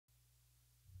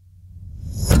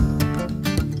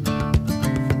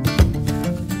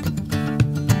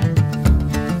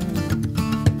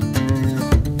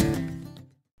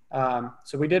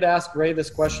So we did ask Ray this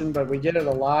question, but we get it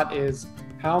a lot, is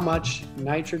how much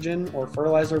nitrogen or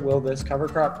fertilizer will this cover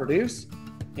crop produce?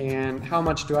 And how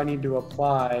much do I need to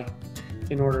apply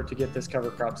in order to get this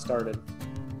cover crop started?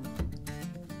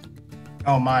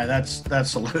 Oh my, that's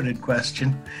a loaded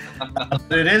question.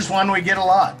 It is one we get a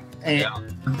lot.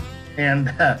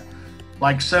 And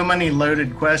like so many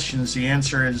loaded questions, the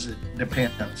answer is it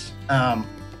depends.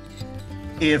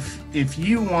 If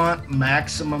you want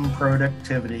maximum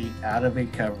productivity out of a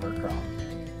cover crop,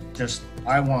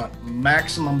 I want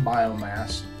maximum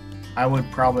biomass, I would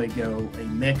probably go a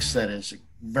mix that is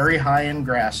very high in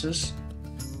grasses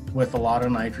with a lot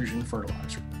of nitrogen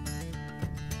fertilizer.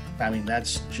 I mean,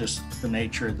 that's just the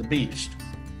nature of the beast.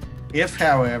 If,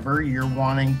 however, you're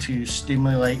wanting to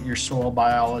stimulate your soil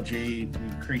biology,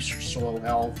 increase your soil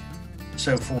health,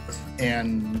 so forth,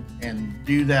 and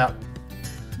do that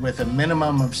with a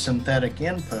minimum of synthetic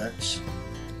inputs,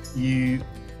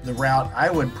 the route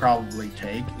I would probably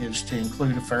take is to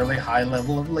include a fairly high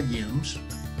level of legumes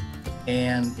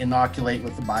and inoculate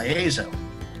with the Biazo.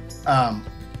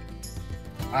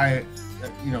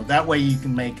 That way you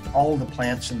can make all the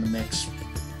plants in the mix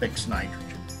fix nitrogen.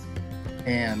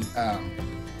 And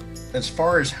as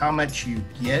far as how much you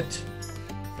get,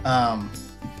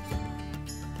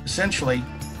 essentially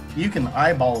you can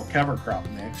eyeball a cover crop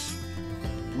mix,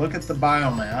 look at the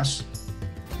biomass,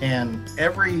 and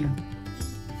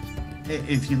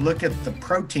if you look at the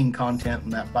protein content in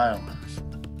that biomass,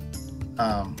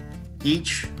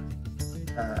 each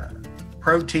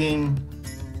protein,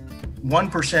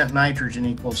 1% nitrogen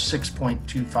equals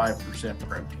 6.25%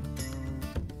 protein.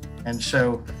 And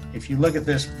so if you look at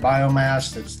this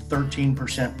biomass that's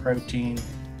 13% protein,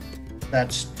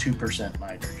 that's 2%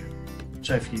 nitrogen.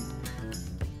 So if you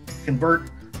convert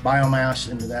biomass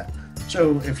into that,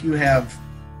 so if you have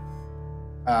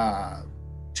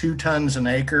 2 tons an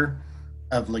acre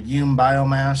of legume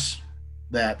biomass,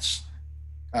 that's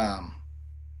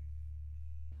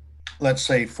let's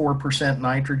say 4%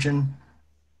 nitrogen.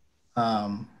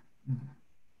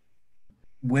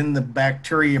 When the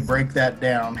bacteria break that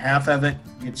down, half of it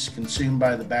gets consumed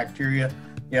by the bacteria,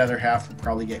 the other half will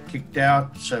probably get kicked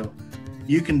out. So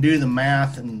you can do the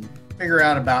math and figure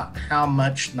out about how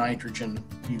much nitrogen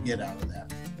you get out of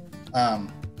that.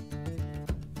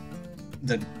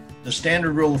 The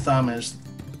standard rule of thumb is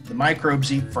the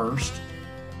microbes eat first,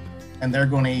 and they're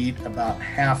going to eat about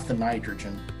half the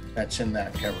nitrogen that's in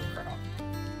that cover crop.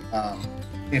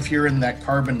 If you're in that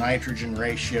carbon nitrogen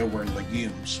ratio where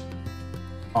legumes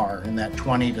are in that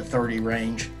 20 to 30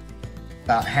 range,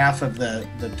 about half of the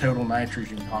total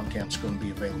nitrogen content is going to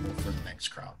be available for the next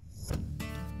crop.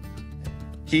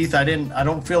 Keith, I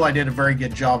don't feel I did a very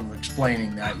good job of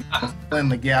explaining that. Fill in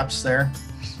the gaps there.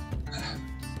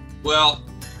 Well,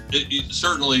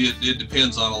 it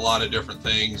depends on a lot of different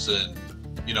things, and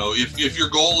if your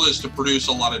goal is to produce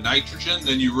a lot of nitrogen,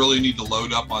 then you really need to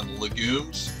load up on the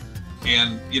legumes.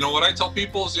 And what I tell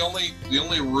people is the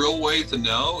only real way to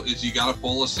know is you got to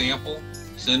pull a sample,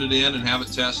 send it in, and have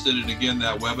it tested. And again,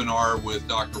 that webinar with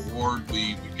Dr. Ward,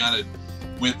 we kind of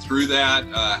went through that,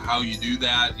 how you do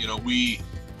that.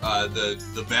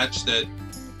 The vetch that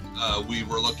we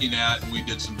were looking at, and we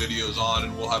did some videos on,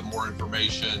 and we'll have more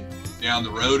information down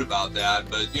the road about that.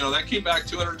 But that came back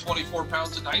 224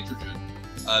 pounds of nitrogen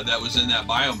that was in that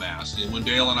biomass. And when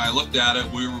Dale and I looked at it,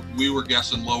 we were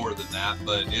guessing lower than that,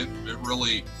 but it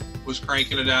really was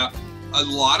cranking it out. A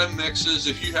lot of mixes,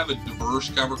 if you have a diverse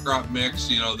cover crop mix,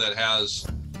 that has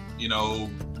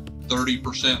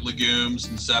 30% legumes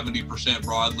and 70%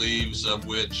 broadleaves, of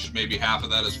which maybe half of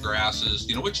that is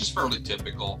grasses, which is fairly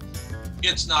typical.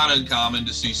 It's not uncommon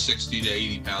to see 60 to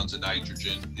 80 pounds of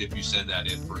nitrogen if you send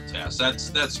that in for a test.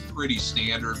 That's pretty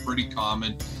standard, pretty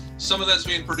common. Some of that's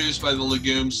being produced by the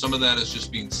legumes, some of that is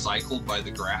just being cycled by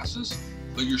the grasses,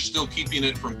 but you're still keeping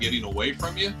it from getting away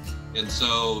from you. And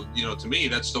so, to me,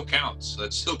 that still counts.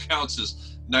 That still counts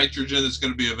as nitrogen that's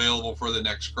going to be available for the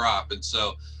next crop. And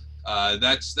so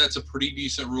that's a pretty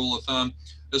decent rule of thumb.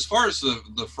 As far as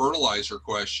the fertilizer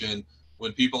question,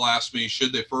 when people ask me,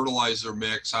 should they fertilize their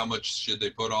mix? How much should they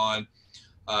put on?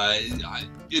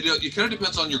 It kind of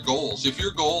depends on your goals. If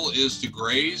your goal is to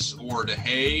graze or to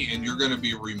hay and you're going to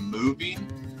be removing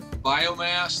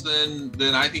biomass,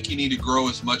 then I think you need to grow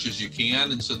as much as you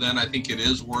can. And so then I think it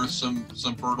is worth some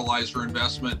fertilizer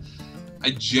investment.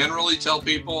 I generally tell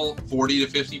people 40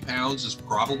 to 50 pounds is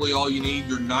probably all you need.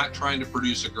 You're not trying to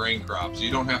produce a grain crop, so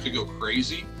you don't have to go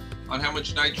crazy on how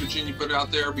much nitrogen you put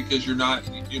out there, because you're not,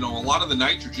 a lot of the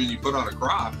nitrogen you put on a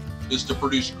crop is to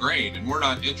produce grain, and we're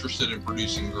not interested in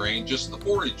producing grain, just the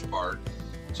forage part.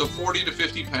 So 40 to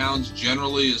 50 pounds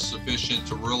generally is sufficient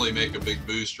to really make a big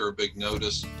boost or a big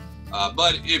notice.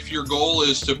 But if your goal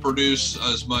is to produce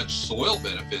as much soil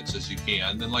benefits as you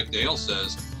can, then like Dale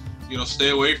says, stay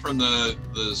away from the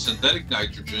synthetic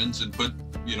nitrogens and put,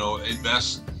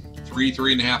 invest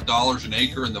 $3.5 an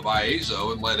acre in the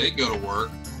Viezo and let it go to work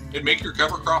and make your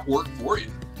cover crop work for you.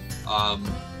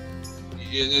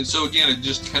 And so again, it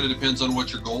just kind of depends on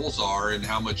what your goals are and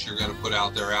how much you're going to put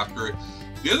out there after it.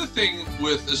 The other thing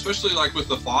especially like with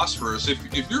the phosphorus,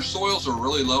 if your soils are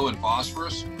really low in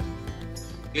phosphorus,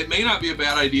 it may not be a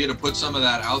bad idea to put some of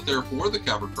that out there for the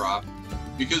cover crop,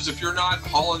 because if you're not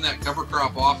hauling that cover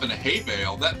crop off in a hay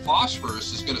bale, that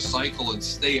phosphorus is going to cycle and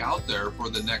stay out there for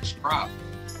the next crop.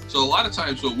 So a lot of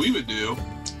times what we would do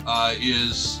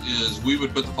is we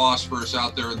would put the phosphorus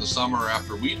out there in the summer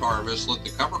after wheat harvest, let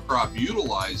the cover crop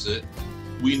utilize it.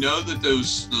 We know that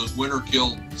those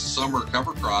winter-killed summer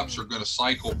cover crops are going to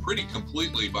cycle pretty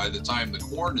completely by the time the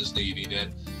corn is needing it.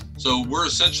 So we're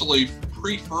essentially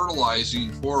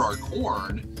pre-fertilizing for our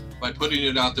corn by putting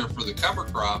it out there for the cover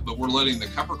crop, but we're letting the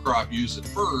cover crop use it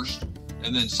first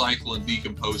and then cycle and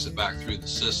decompose it back through the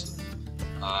system.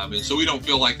 And so we don't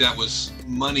feel like that was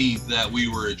money that we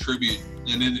were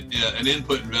an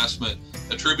input investment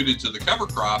attributed to the cover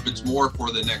crop. It's more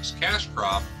for the next cash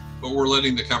crop, but we're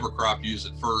letting the cover crop use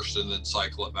it first and then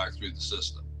cycle it back through the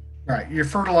system. Right. You're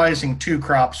fertilizing two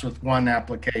crops with one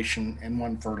application and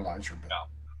one fertilizer bill.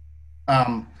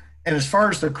 Yeah. And as far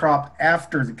as the crop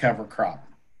after the cover crop,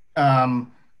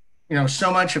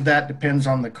 so much of that depends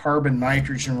on the carbon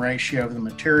nitrogen ratio of the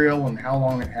material and how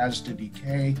long it has to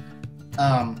decay.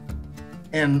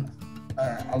 And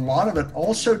a lot of it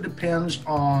also depends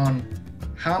on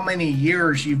how many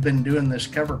years you've been doing this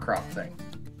cover crop thing.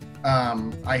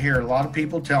 I hear a lot of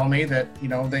people tell me that,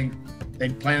 they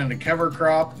planted a cover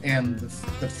crop, and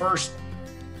the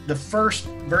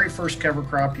very first cover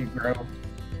crop you grow,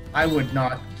 I would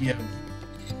not give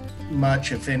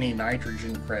much, if any,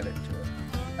 nitrogen credit to it.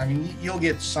 I mean, you'll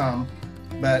get some,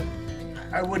 but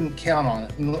I wouldn't count on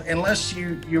it unless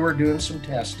you are doing some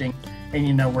testing and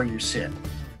you know where you sit.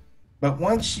 But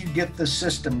once you get the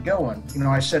system going,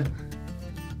 I said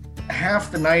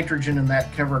half the nitrogen in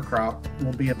that cover crop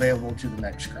will be available to the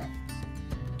next crop.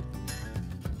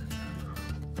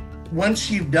 Once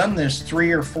you've done this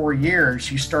 3 or 4 years,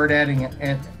 you start adding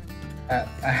a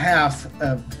half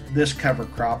of this cover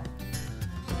crop.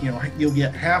 You'll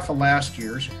get half of last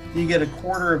year's, you get a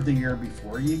quarter of the year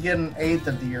before, you get an eighth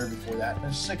of the year before that, and a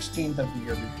 16th of the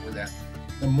year before that.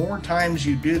 The more times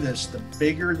you do this, the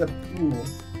bigger the pool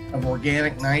of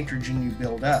organic nitrogen you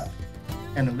build up.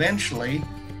 And eventually,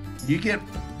 you get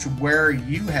to where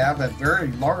you have a very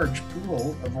large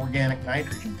pool of organic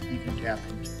nitrogen you can tap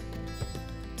into.